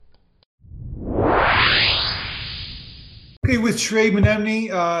Okay, with Shrey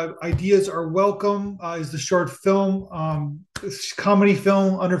Menemne, ideas are welcome. Is the short film, comedy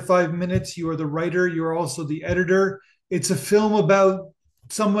film under 5 minutes. You are the writer. You are also the editor. It's a film about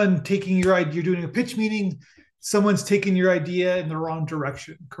someone taking your idea. You're doing a pitch meeting. Someone's taking your idea in the wrong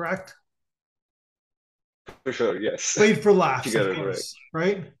direction. Correct? For sure, yes. Played for You laughs, got of it right. course.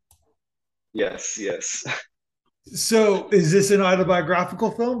 Right. Yes, yes. So, is this an autobiographical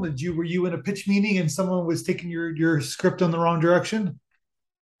film? Did you were you in a pitch meeting and someone was taking your script on the wrong direction?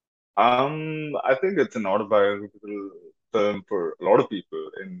 I think it's an autobiographical film for a lot of people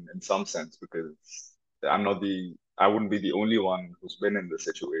in some sense because I wouldn't be the only one who's been in this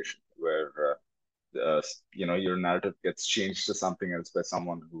situation where your narrative gets changed to something else by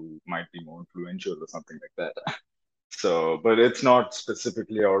someone who might be more influential or something like that. So, but it's not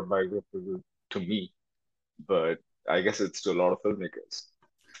specifically autobiographical to me, but I guess it's to a lot of filmmakers.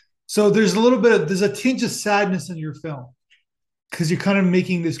 So there's a tinge of sadness in your film because you're kind of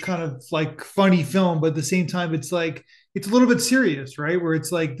making this kind of like funny film, but at the same time, it's like it's a little bit serious, right? Where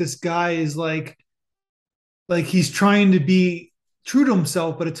it's like this guy is like he's trying to be true to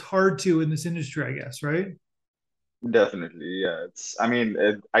himself, but it's hard to in this industry, I guess, right? Definitely, yeah.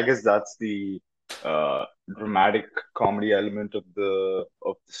 I guess that's the dramatic comedy element of the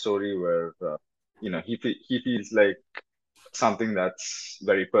story where he feels like something that's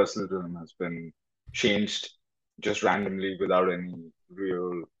very personal to him has been changed just randomly without any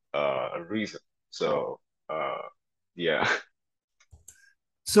real reason. So yeah,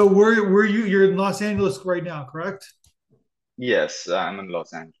 So where you're in Los Angeles right now, correct? yes, I'm in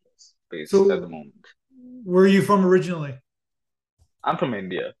Los Angeles based at the So moment. where are you from originally? I'm from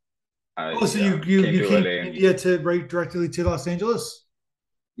India. Oh, so I you came you to came LA from and India to right directly to Los Angeles?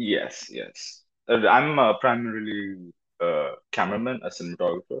 yes, yes. I'm primarily a cameraman, a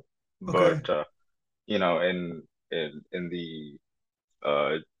cinematographer, Okay. but you know, in the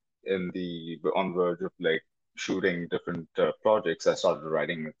uh in the on the verge of like shooting different projects, I started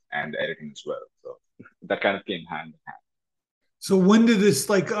writing and editing as well. So that kind of came hand in hand. So when did this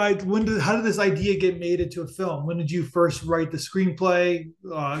like I when did how did this idea get made into a film? When did you first write the screenplay?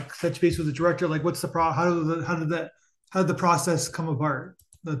 Touch base with the director. Like, what's the pro? How did the process come apart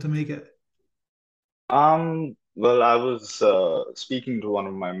to make it? Well, I was speaking to one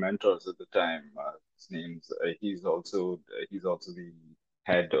of my mentors at the time. His name's he's also the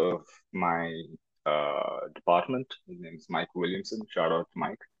head of my department. His name's Mike Williamson. Shout out to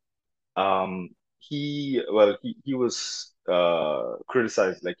Mike. Um, he was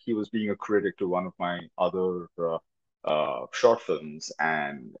criticized, like he was being a critic to one of my other short films,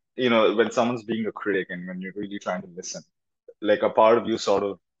 and when someone's being a critic and when you're really trying to listen, like a part of you sort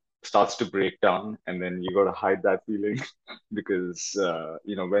of starts to break down, and then you got to hide that feeling because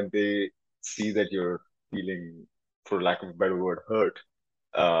when they see that you're feeling, for lack of a better word, hurt,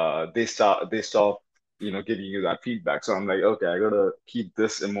 they stop giving you that feedback. So I'm like, okay, I gotta keep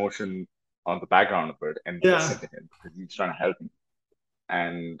this emotion on the background of it and Yeah. listen to him because he's trying to help me.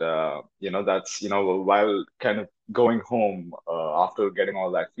 And that's while kind of going home after getting all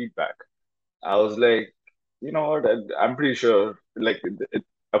that feedback, I was like, you know what? I'm pretty sure, like,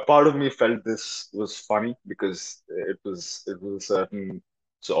 a part of me felt this was funny because it was a certain,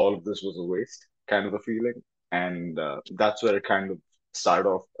 so all of this was a waste kind of a feeling, and that's where it kind of started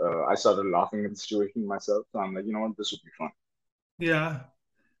off. I started laughing at the situation myself, so I'm like, you know what? This would be fun. Yeah.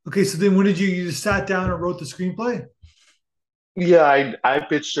 Okay. So then when did you just sat down and wrote the screenplay? Yeah, I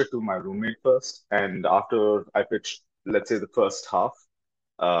pitched it to my roommate first, and after I pitched, let's say the first half.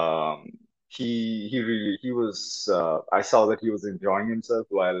 Um, he was I saw that he was enjoying himself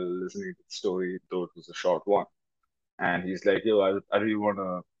while listening to the story, though it was a short one. And he's like, "Yo, I really want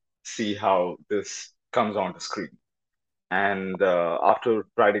to see how this comes onto screen." And after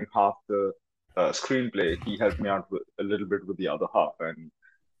writing half the screenplay, he helped me out with a little bit with the other half, and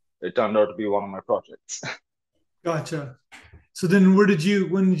it turned out to be one of my projects. Gotcha. So then when did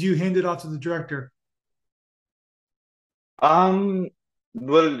you hand it off to the director? Um,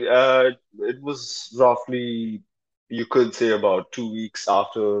 well, it was roughly, you could say, about 2 weeks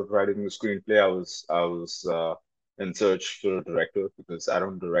after writing the screenplay. I was in search for a director because I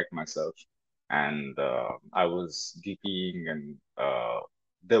don't direct myself, and I was DPing, and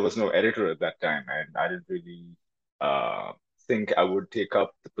there was no editor at that time, and I didn't really uh, think I would take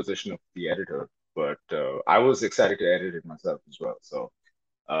up the position of the editor. But I was excited to edit it myself as well. So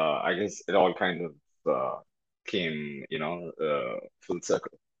I guess it all kind of came, full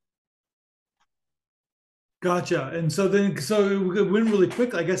circle. Gotcha. And so then so it went really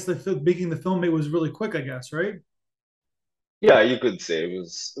quick. I guess making the film it was really quick. I guess, right? Yeah, you could say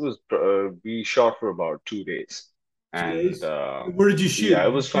we shot for about 2 days. and Jeez. Where did you yeah, shoot?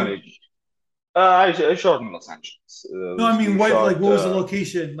 it was funny. I shot in Los Angeles. No, I mean, We what like shot. what was the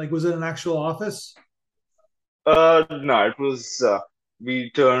location? Like, was it an actual office? No, it was.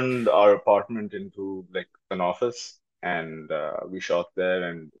 We turned our apartment into like an office, and we shot there,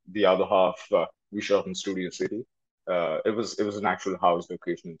 and the other half we shot in Studio City. It was an actual house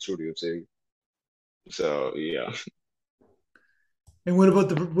location in Studio City. So yeah. And what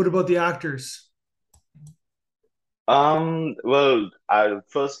about the actors? Well, I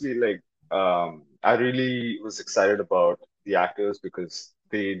firstly I really was excited about the actors because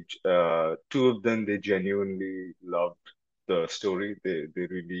two of them they genuinely loved the story. They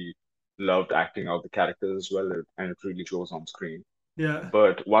really loved acting out the characters as well, and it really shows on screen. Yeah,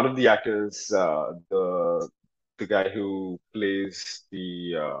 But one of the actors, the guy who plays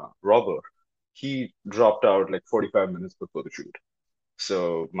the robber, he dropped out like 45 minutes before the shoot.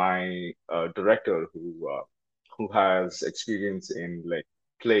 So my director, who has experience in like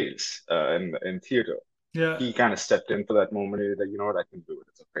plays in theater, yeah. he kind of stepped in for that moment. He's like, you know what, I can do it.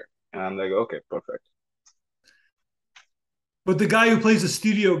 It's okay. And I'm like, okay, perfect. But the guy who plays the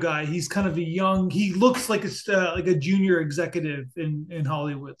studio guy, he's kind of a young. He looks like a junior executive in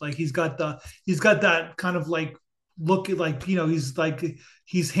Hollywood. Like he's got that kind of like look like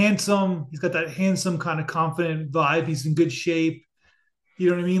he's handsome. He's got that handsome kind of confident vibe. He's in good shape. You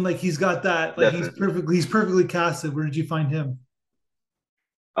know what I mean? Like he's got that. Like Definitely. he's perfectly casted. Where did you find him?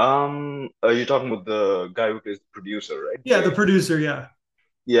 You're talking about the guy who plays the producer, right? Yeah, the Jay. producer. Yeah,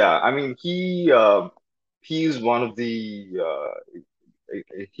 Yeah, I mean he's one of the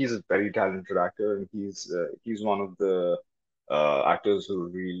he's a very talented actor, and he's one of the actors who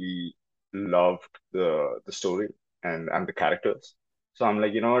really loved the story and the characters. So I'm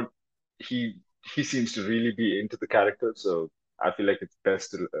like, you know what, he he seems to really be into the character, so I feel like it's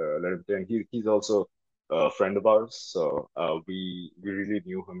best to let him play. And he's also a friend of ours, so we really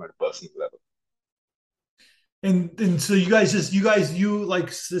knew him at a personal level. and so you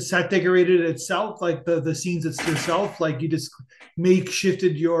like set decorated itself, like the scenes it's yourself. Like you just make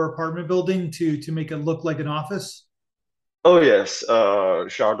shifted your apartment building to make it look like an office. Oh yes,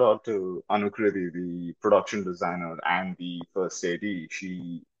 shout out to Anukriti, the production designer and the first AD.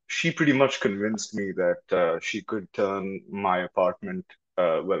 She pretty much convinced me that she could turn my apartment,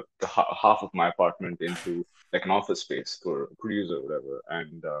 well, half of my apartment into like an office space for a producer or whatever.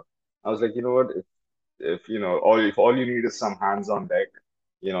 And I was like, you know what, if you know all if all you need is some hands on deck,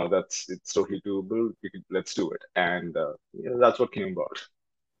 it's totally doable. Let's do it. And that's what came about.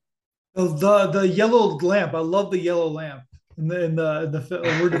 The yellow lamp. I love the yellow lamp.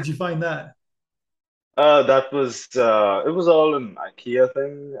 Where did you find that? It was all an IKEA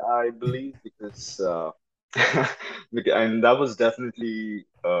thing, I believe, because and that was definitely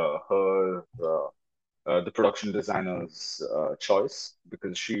the production designer's choice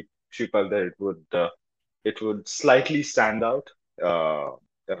because she felt that it would slightly stand out,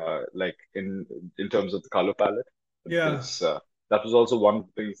 like in terms of the color palette, Yeah, because that was also one of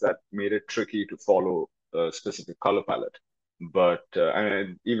the things that made it tricky to follow a specific color palette. But I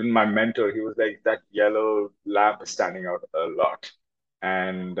mean, even my mentor, he was like, that yellow lamp is standing out a lot.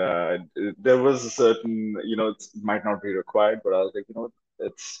 And there was a certain, it might not be required, but I was like,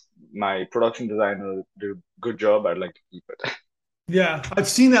 it's my production designer did a good job. I'd like to keep it. yeah. I've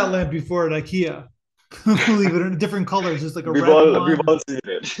seen that lamp before at IKEA. Believe it, in different colors. There's like a We've red all we've one. all seen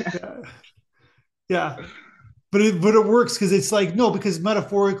it. Yeah, yeah. But it works because it's like no, because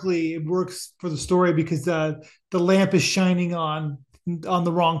metaphorically it works for the story because the lamp is shining on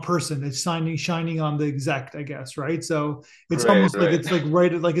the wrong person. It's shining on the exec, I guess, right? So it's Right, almost like right. it's like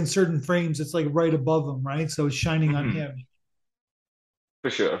right like in certain frames, it's like right above him, right? So it's shining on Mhm. him. For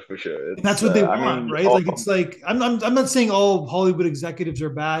sure, for sure. And that's It's what they I want, mean, right? Like it's like I'm not saying all Hollywood executives are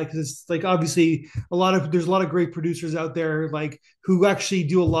bad because it's like obviously there's a lot of great producers out there like who actually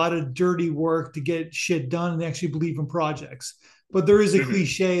do a lot of dirty work to get shit done and they actually believe in projects. But there is a mhm,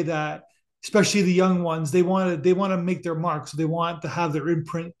 cliche that especially the young ones they want to make their mark, so they want to have their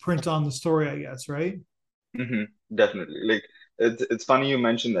imprint print on the story, I guess, right? mhm, definitely. Like it's funny you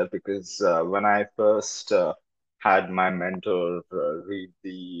mentioned that because when I first had my mentor read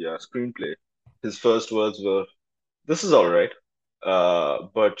the screenplay, his first words were, "This is all right,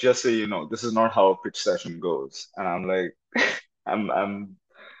 but just so you know, this is not how a pitch session goes." And I'm like, I'm I'm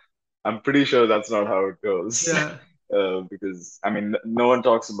I'm pretty sure that's not how it goes. Yeah, Because I mean, no one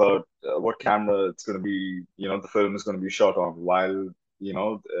talks about what camera it's going to be, the film is going to be shot on while,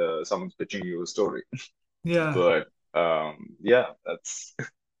 someone's pitching you a story. yeah. But yeah, that's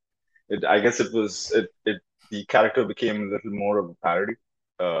it. I guess it was the character became a little more of a parody,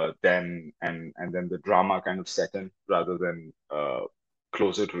 then and then the drama kind of set in rather than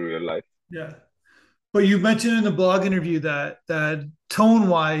closer to real life. Yeah. But you mentioned in the blog interview that tone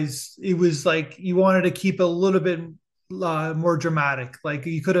wise, it was like you wanted to keep a little bit more dramatic. Like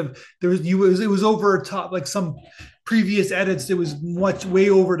you could have there was you was it was over top like some previous edits. It was much way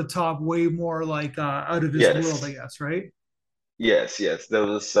over the top, way more like out of this world, I Yes, guess. Right? yes. There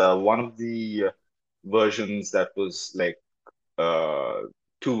was one of the versions that was like uh,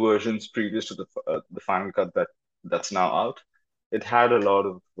 two versions previous to the final cut that's now out. It had a lot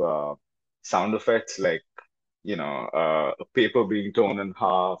of sound effects like a paper being torn in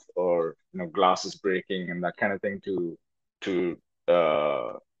half or glasses breaking and that kind of thing to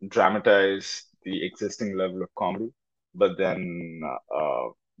dramatize the existing level of comedy. But then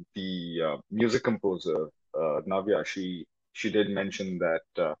the music composer Navya, she did mention that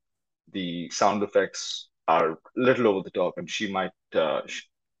the sound effects are a little over the top, and she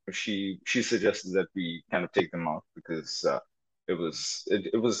suggested that we kind of take them out because it was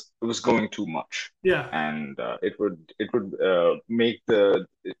going too much, Yeah. and it would it would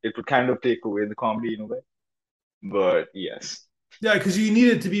kind of take away the comedy in a way. But yes, Yeah, because you need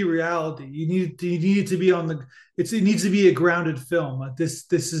it to be reality. You need it to be on the. It needs to be a grounded film. This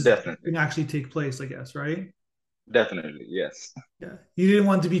is definitely, can actually take place, I guess, right? definitely, yes. Yeah, you didn't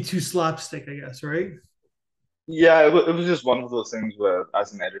want it to be too slapstick, I guess, right? Yeah, it was just one of those things where,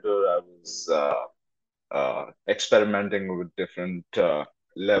 as an editor, I was experimenting with different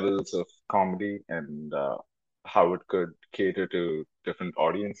levels of comedy and how it could cater to different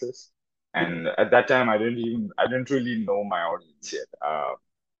audiences. Yeah, And at that time, I didn't really know my audience yet.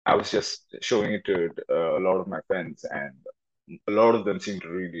 I was just showing it to a lot of my friends, and a lot of them seemed to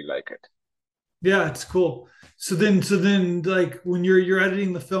really like it. yeah, it's cool. So then, like when you're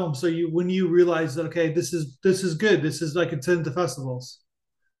editing the film, so you when you realize that okay, this is good. This is like it's into festivals.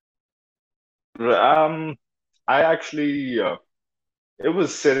 Um, I actually it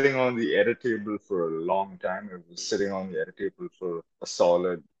was sitting on the edit table for a long time. It was sitting on the edit table for a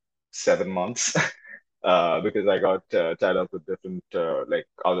solid 7 months. Because I got tied up with different like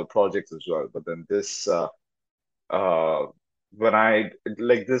other projects as well. But then uh, when I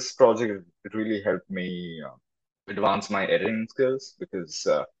like this project, it really helped me advance my editing skills because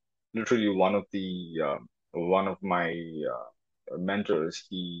literally one of my mentors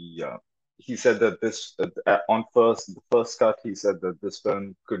he said that this on the first cut he said that this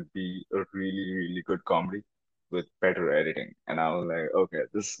film could be a really good comedy with better editing, and I was like, okay,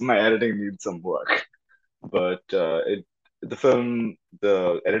 this my editing needs some work. But the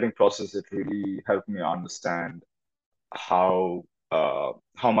editing process, it really helped me understand how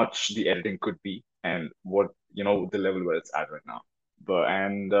much the editing could be and what the level where it's at right now. But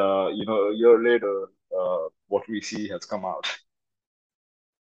and a year later, what we see has come out.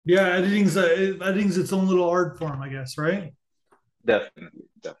 Yeah, editing's its own little art form, I guess, right? Definitely,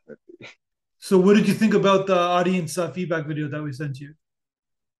 definitely. So, what did you think about the audience feedback video that we sent you?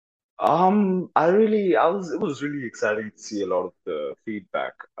 It was really exciting to see a lot of the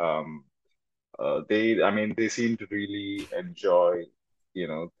feedback. I mean, they seem to really enjoy,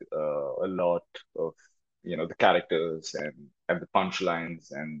 a lot of, the characters and the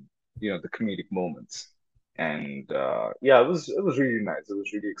punchlines and, the comedic moments. And yeah, it was really nice. It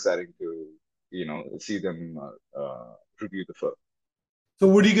was really exciting to, see them review the film. So,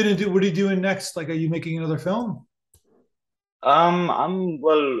 what are you gonna do? What are you doing next? Like, are you making another film? I'm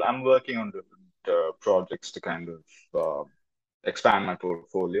working on different projects to kind of expand my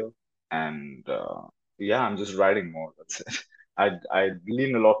portfolio, and yeah, I'm just writing more. That's it. I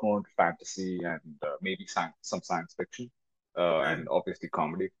lean a lot more into fantasy and maybe some science fiction, and obviously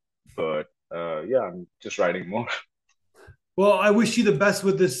comedy. But yeah, I'm just writing more. Well, I wish you the best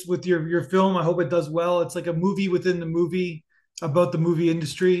with this with your film. I hope it does well. It's like a movie within the movie about the movie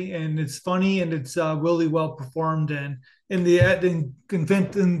industry, and it's funny and it's really well performed. And in the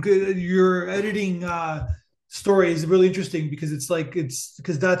and your editing story is really interesting because it's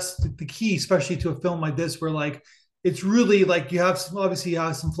because that's the key, especially to a film like this, where like it's really like you have some obviously you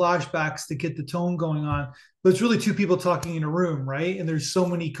have some flashbacks to get the tone going on, but it's really two people talking in a room, right? And there's so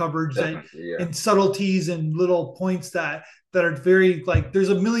many coverage that Definitely, yeah, and subtleties and little points that are very like there's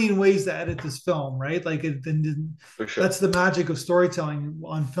a million ways to edit this film, right? Like and for sure, that's the magic of storytelling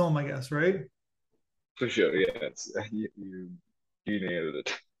on film, I guess, right? for sure. Yeah, you nailed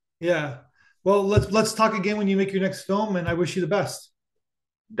it. Yeah. Well, let's talk again when you make your next film, and I wish you the best.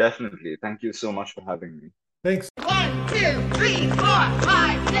 Definitely. Thank you so much for having me. Thanks. 1, 2, 3, 4,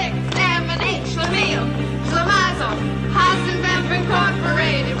 5, 6, 7, 8, Schlemiel, Schlemazel, Heisenberg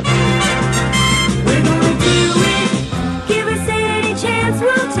Incorporated. We're gonna do it. Give us any chance.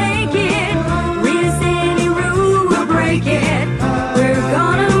 will take